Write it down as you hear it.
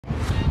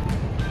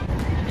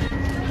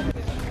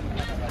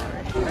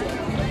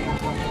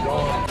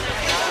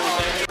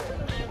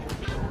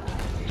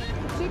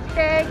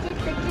て切って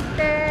切っ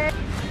て。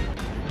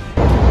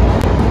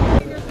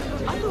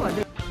あとは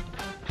ね。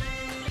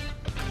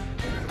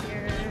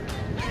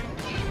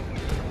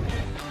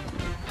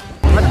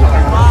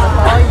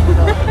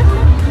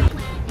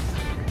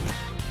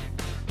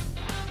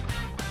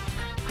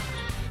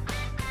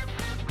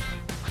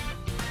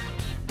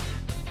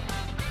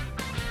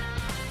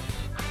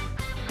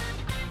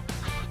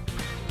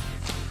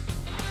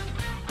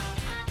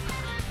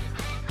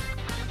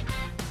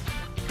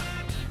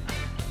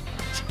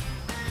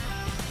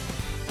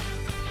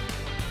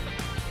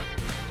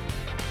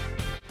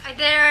Hi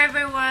there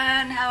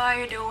everyone, how are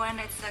you doing?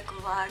 It's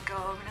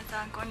Sakurako. 皆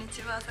さんこんに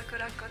ちは、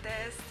Sakurako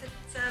です。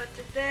So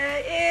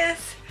today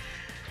is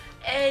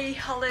a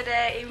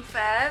holiday in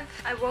Feb.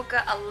 I woke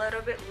up a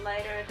little bit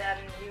later than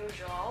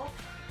usual.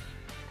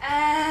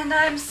 And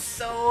I'm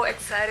so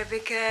excited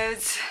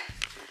because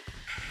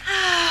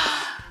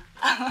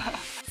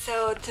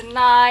so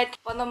tonight,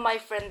 one of my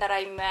friends that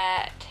I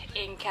met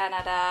in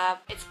Canada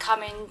is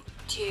coming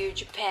to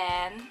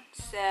Japan.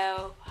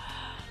 So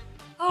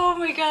oh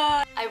my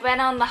god! I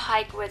went on the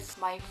hike with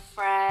my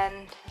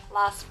friend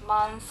last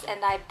month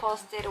and I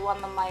posted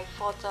one of my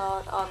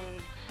photos on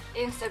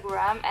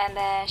Instagram, and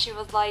then she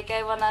was like,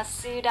 I wanna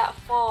see that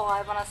fall,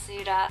 I wanna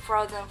see that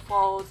frozen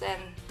falls,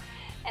 and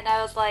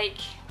I was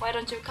like, why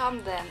don't you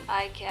come then?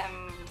 I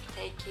can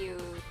take you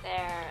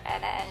there.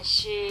 And then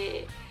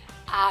she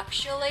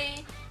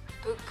actually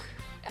booked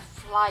a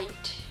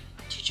flight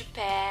to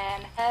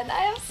Japan, and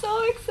I am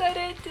so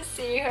excited to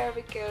see her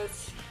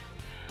because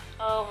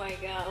oh my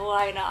god,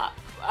 why not?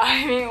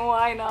 I mean,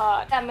 why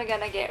not? I'm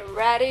gonna get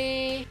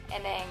ready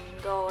and then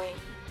going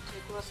to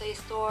the grocery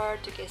store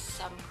to get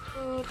some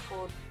food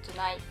for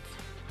tonight's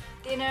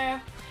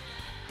dinner.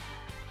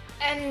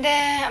 And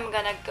then I'm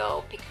gonna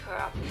go pick her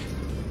up.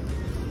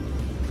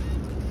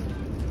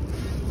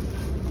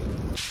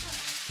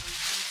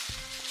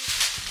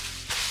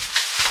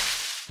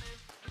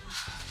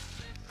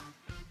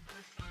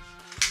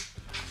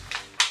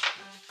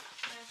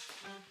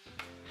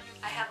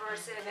 I have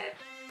received it.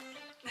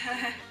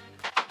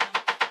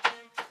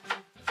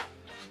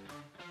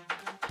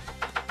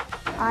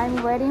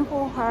 I'm waiting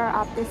for her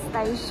at the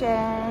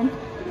station.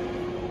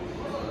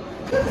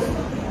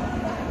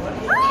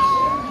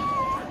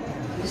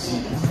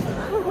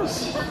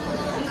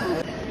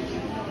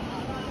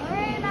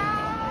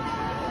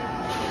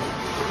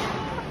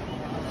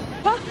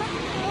 Oh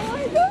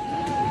my god!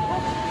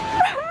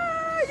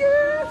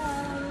 Yes!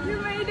 You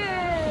made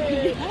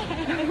it!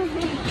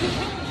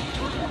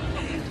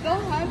 So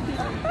happy!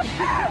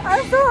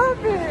 I'm so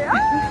happy!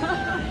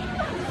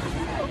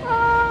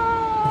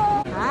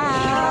 Oh.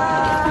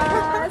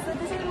 Hi! So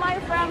this is my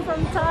friend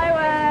from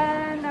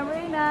Taiwan,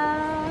 Arena.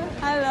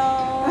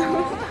 Hello!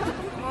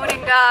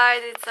 Morning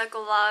guys, it's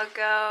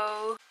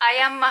Sakurako. I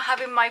am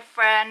having my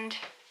friend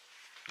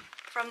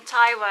from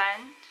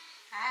Taiwan.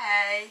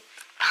 Hi!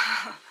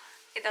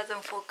 It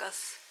doesn't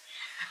focus.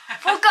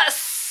 Focus!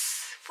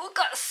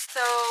 Focus!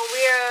 So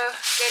we're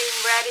getting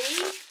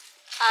ready.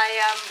 I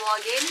am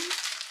vlogging.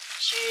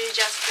 She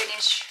just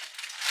finished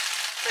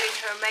putting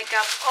her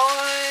makeup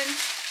on,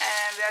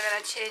 and we are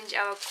gonna change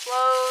our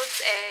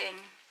clothes and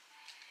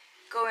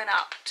going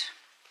out.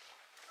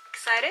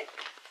 Excited?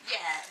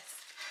 Yes.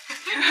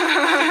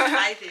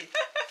 Excited.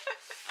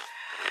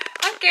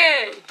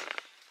 Okay,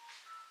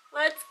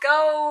 let's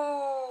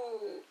go.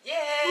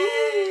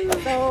 Yay!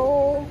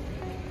 So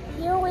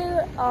here we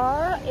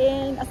are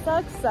in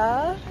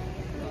Asakusa.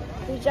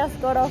 We just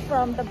got off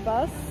from the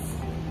bus.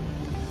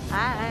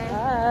 Hi.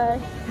 Hi.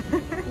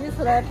 You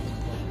slept.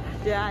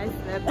 Yeah, I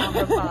slept on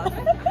the bus.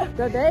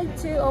 The day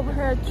 2 of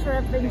her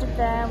trip in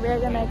Japan, we are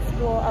gonna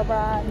explore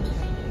around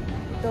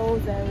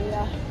those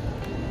areas.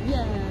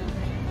 Yeah.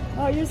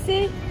 Oh, you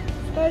see?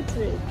 Sky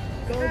tree.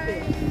 Go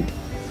there.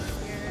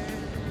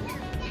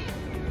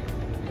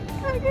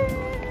 Okay.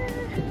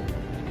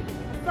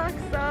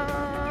 Asakusa.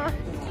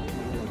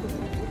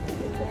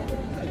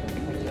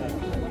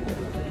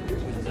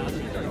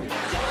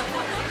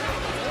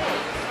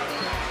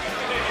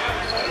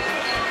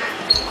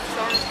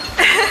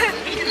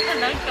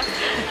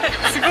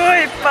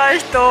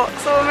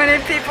 So many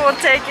people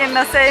taking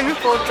the same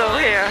photo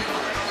here.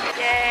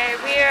 Yeah,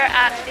 we're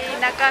at the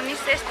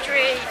Nakamise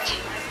Street,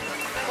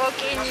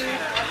 walking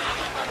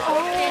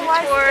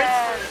towards.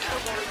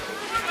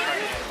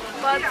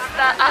 What's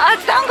the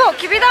dango,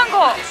 kibi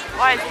dango.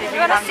 Why is it? You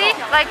wanna see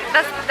like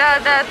the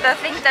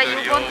thing that you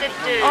wanted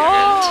to?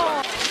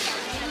 Oh.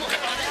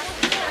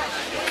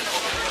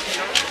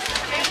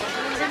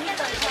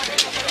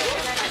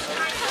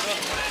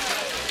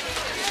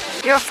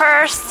 Your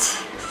first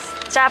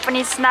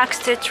Japanese snacks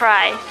to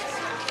try.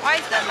 What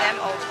is the name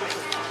of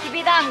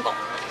Kibidango.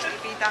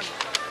 Kibidango?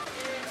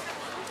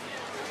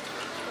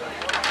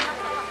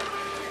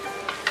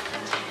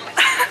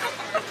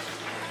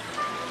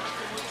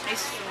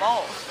 It's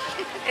small.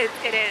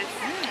 It is.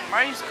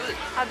 Mine is good.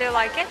 How do you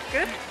like it?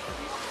 Good?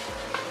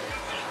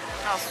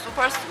 Oh,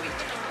 super sweet.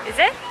 Is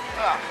it?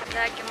 Yeah. い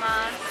ただき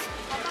ます。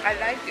 I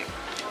like it.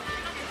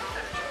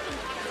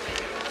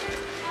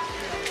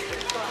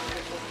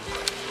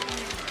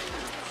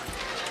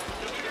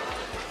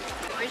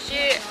 美味しい。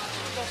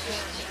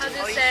How to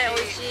say 美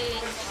味しい？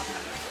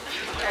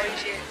有一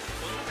些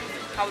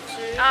好吃。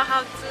啊，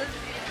好吃。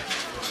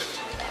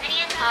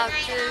好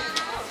吃。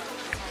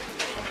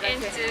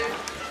演出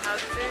好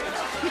吃。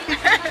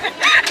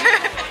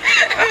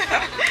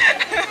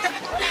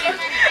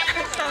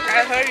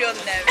I heard your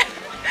name.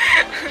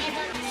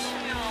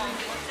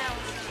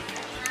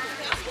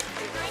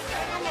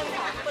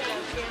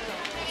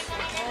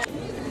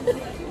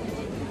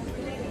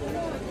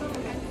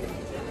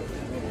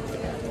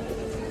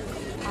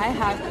 I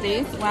had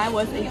this when I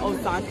was in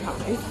Osaka.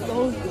 It's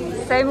so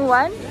good. Same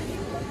one?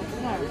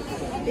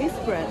 This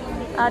brand.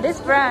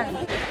 This brand.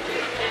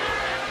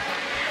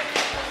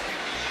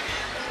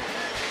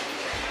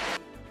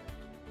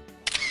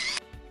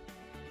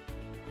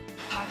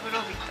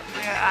 Magurobito.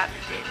 We are at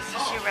the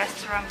sushi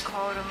restaurant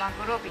called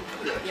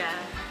Magurobito. Yeah.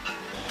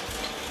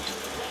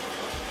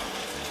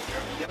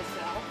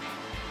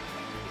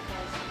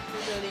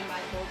 Usually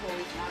my total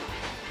is not.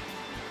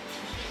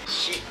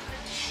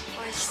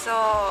 美味しそう。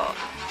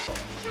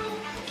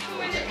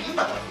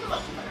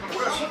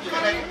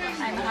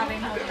I'm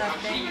having hotate.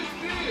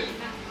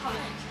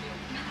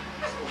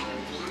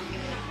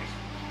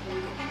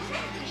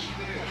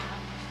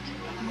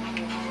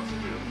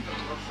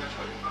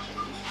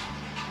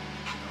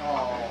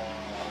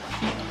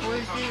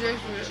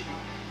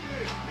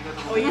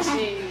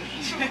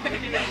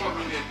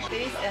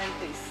 This and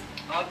this.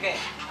 Okay,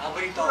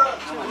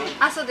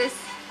 あ、そうです。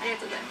ありが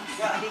とうございま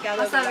す。ありがとう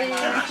わさございま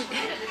す。び抜きで。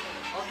あ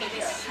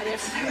りが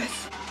とうございま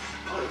す。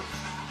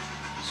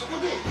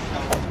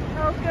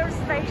東京ス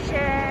テーシ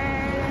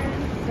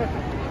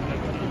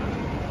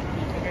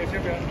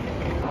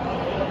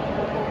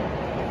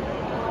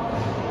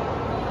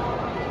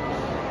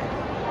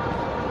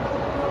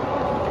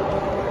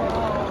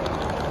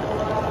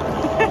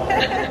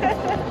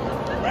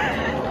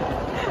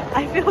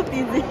I feel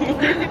dizzy.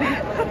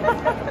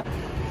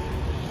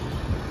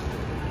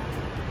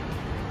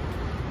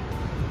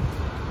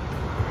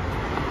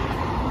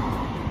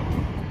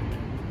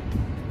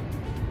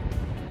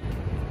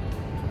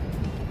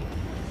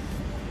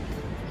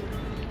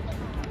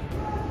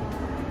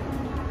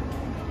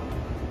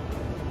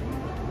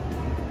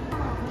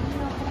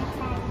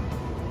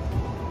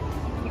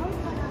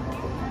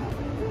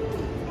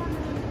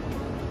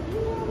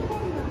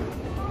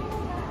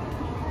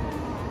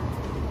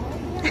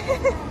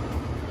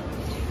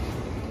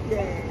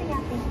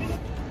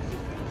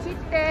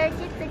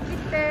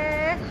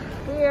 Kite.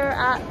 We are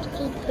at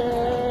Kite.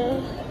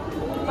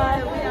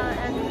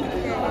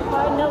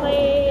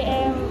 Finally,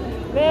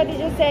 where did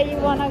you say you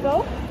wanna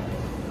go?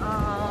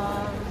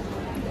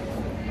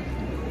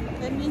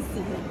 Let me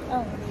see.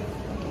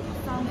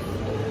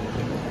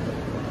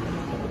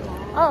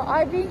 Oh,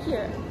 I've been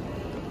here.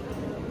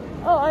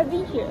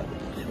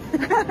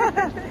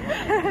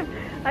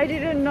 I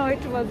didn't know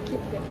it was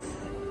Kite.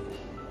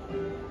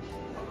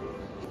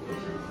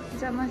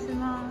 お邪魔し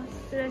ます。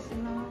失礼し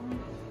ます。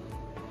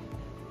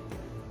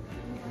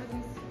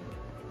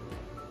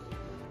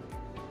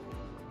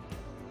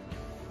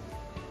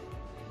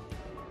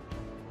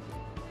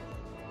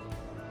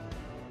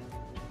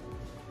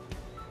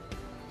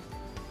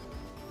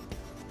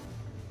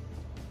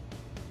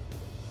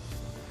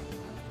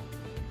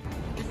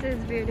This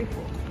is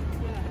beautiful.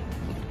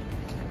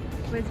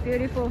 With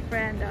beautiful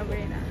friend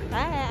Abrina.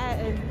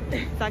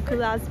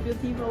 Sakura's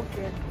beautiful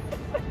friend.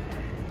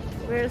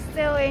 We're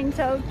still in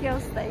Tokyo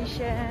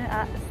Station.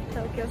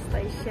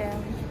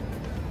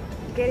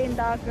 Getting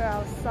darker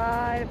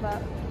outside,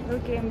 but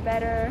looking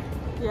better.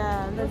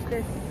 Yeah, With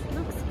this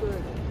looks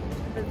good.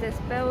 with this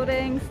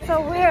building.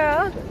 So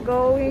we're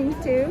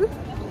going to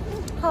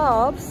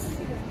Hobbs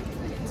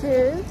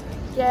to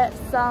get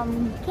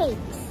some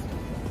cakes.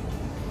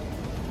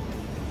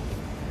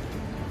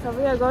 So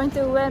we are going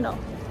to Ueno.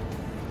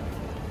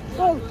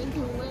 Go!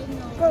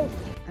 Go!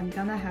 I'm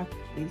gonna have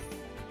this.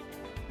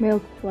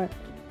 Milk what?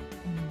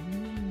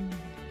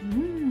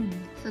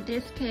 So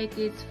this cake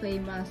is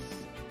famous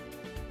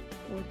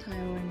for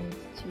Taiwanese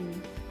to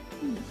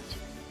eat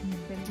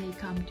when they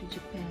come to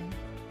Japan.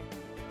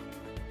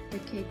 The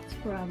cake's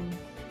from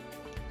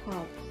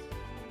Hobbs.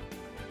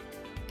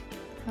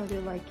 How do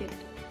you like it?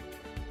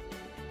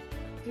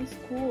 It's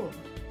cool.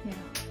 Yeah.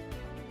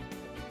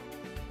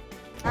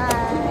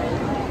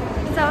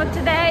 So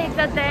today is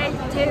the day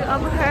 2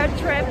 of her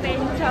trip in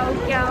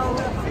Tokyo.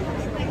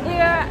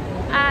 Here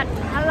at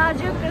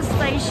Harajuku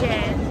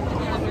Station.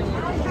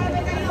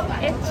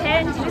 It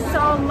changed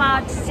so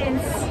much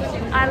since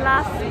I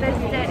last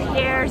visited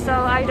here, so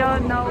I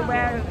don't know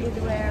where is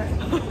where.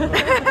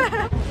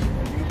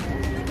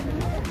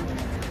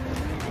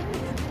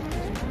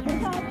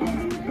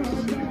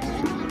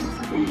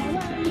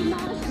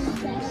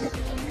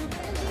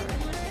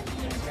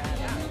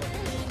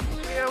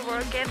 We are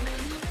working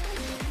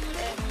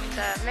in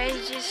the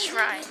Meiji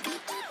Shrine.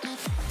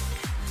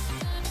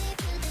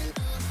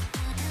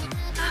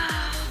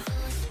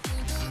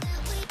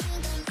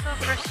 So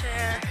fresh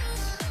air.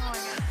 Oh my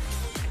god.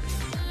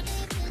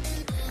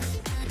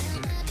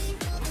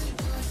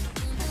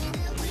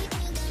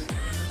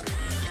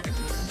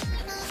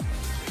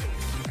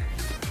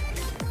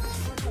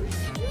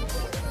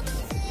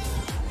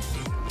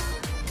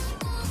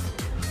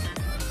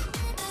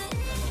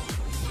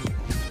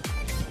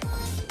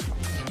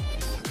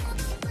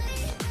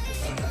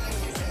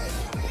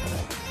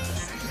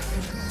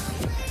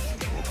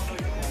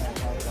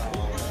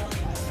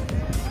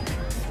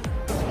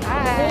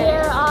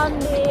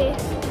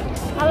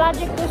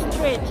 Harajuku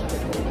Street.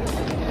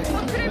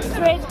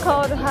 Street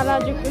called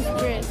Harajuku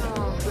Street.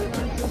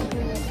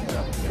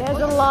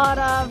 There's a lot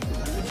of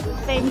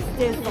things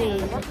to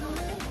see.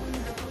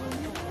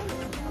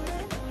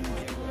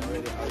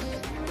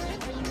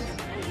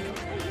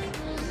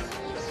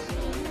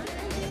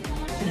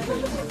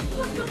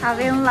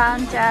 Having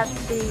lunch at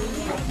the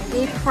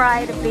deep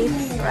fried beef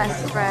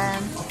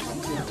restaurant.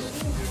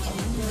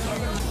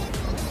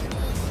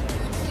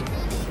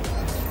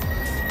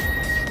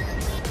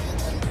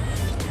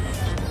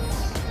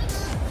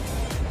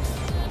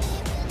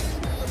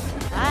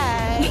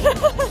 Hi.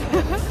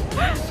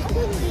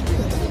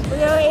 We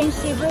are in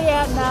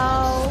Shibuya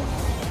now.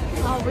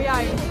 Oh, we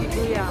are in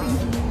Shibuya.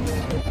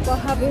 What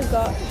have you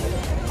got?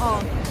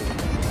 Oh,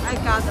 I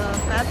got a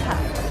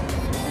backpack.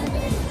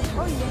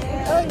 Oh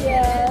yes. Oh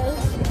yes.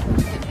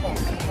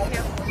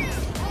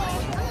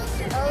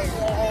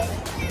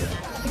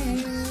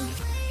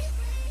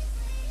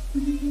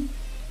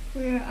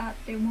 We're at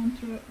the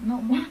Montreal.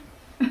 Not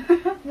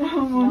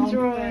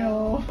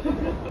Montreal.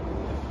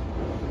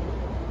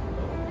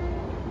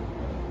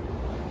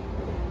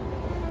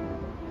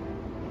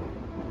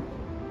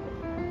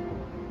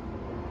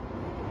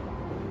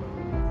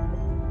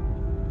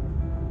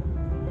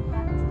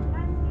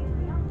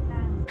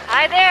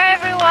 Hi there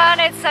everyone,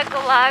 it's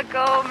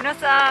Sakurako. 皆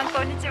さん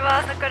こんにち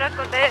は、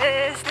Sakurako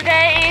です。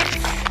Today is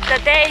the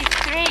day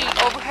 3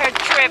 of her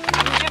trip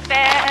in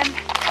Japan,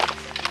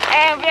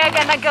 and we are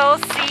gonna go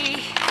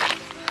see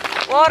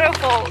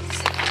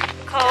waterfalls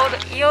called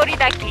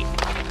Ioridaki.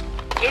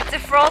 It's a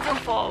frozen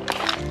fall,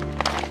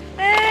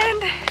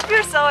 and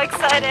we're so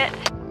excited.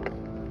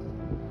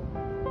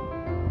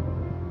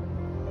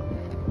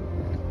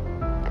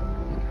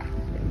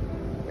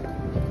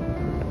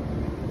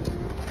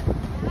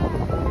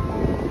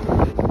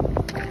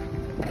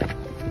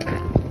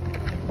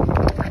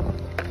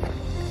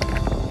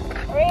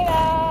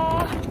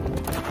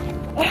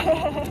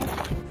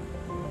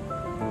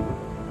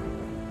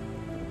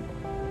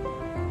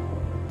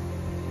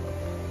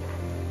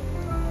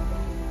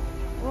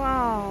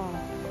 Wow,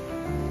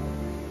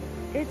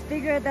 it's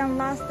bigger than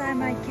last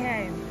time I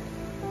came.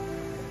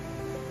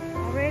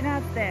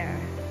 Arena's there.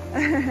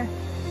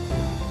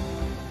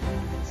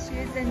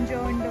 She's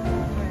enjoying the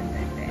moment,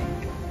 I think.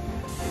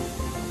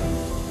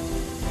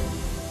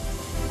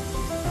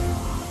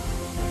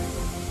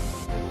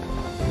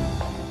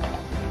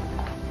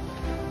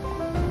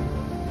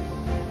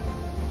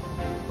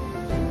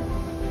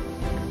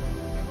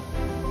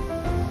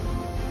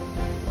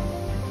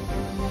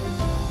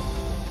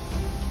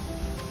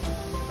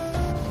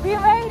 We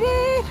made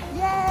it!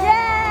 Yay!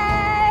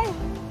 Yay!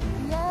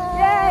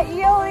 Yeah,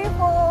 Iori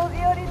Falls,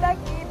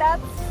 Ioridaki,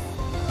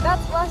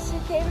 that's what she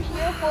came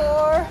here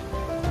for.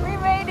 We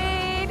made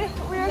it!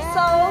 We're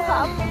so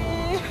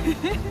happy!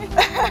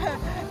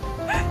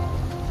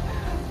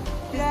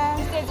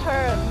 This is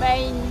her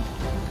main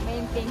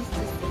things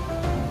to see.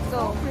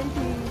 So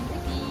pretty.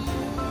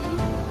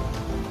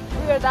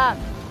 We are done.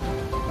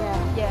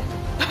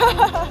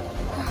 Yeah.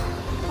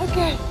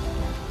 Okay.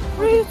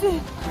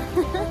 Freezing!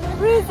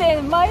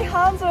 Freezing! My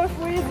hands are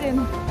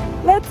freezing!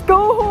 Let's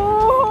go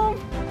home!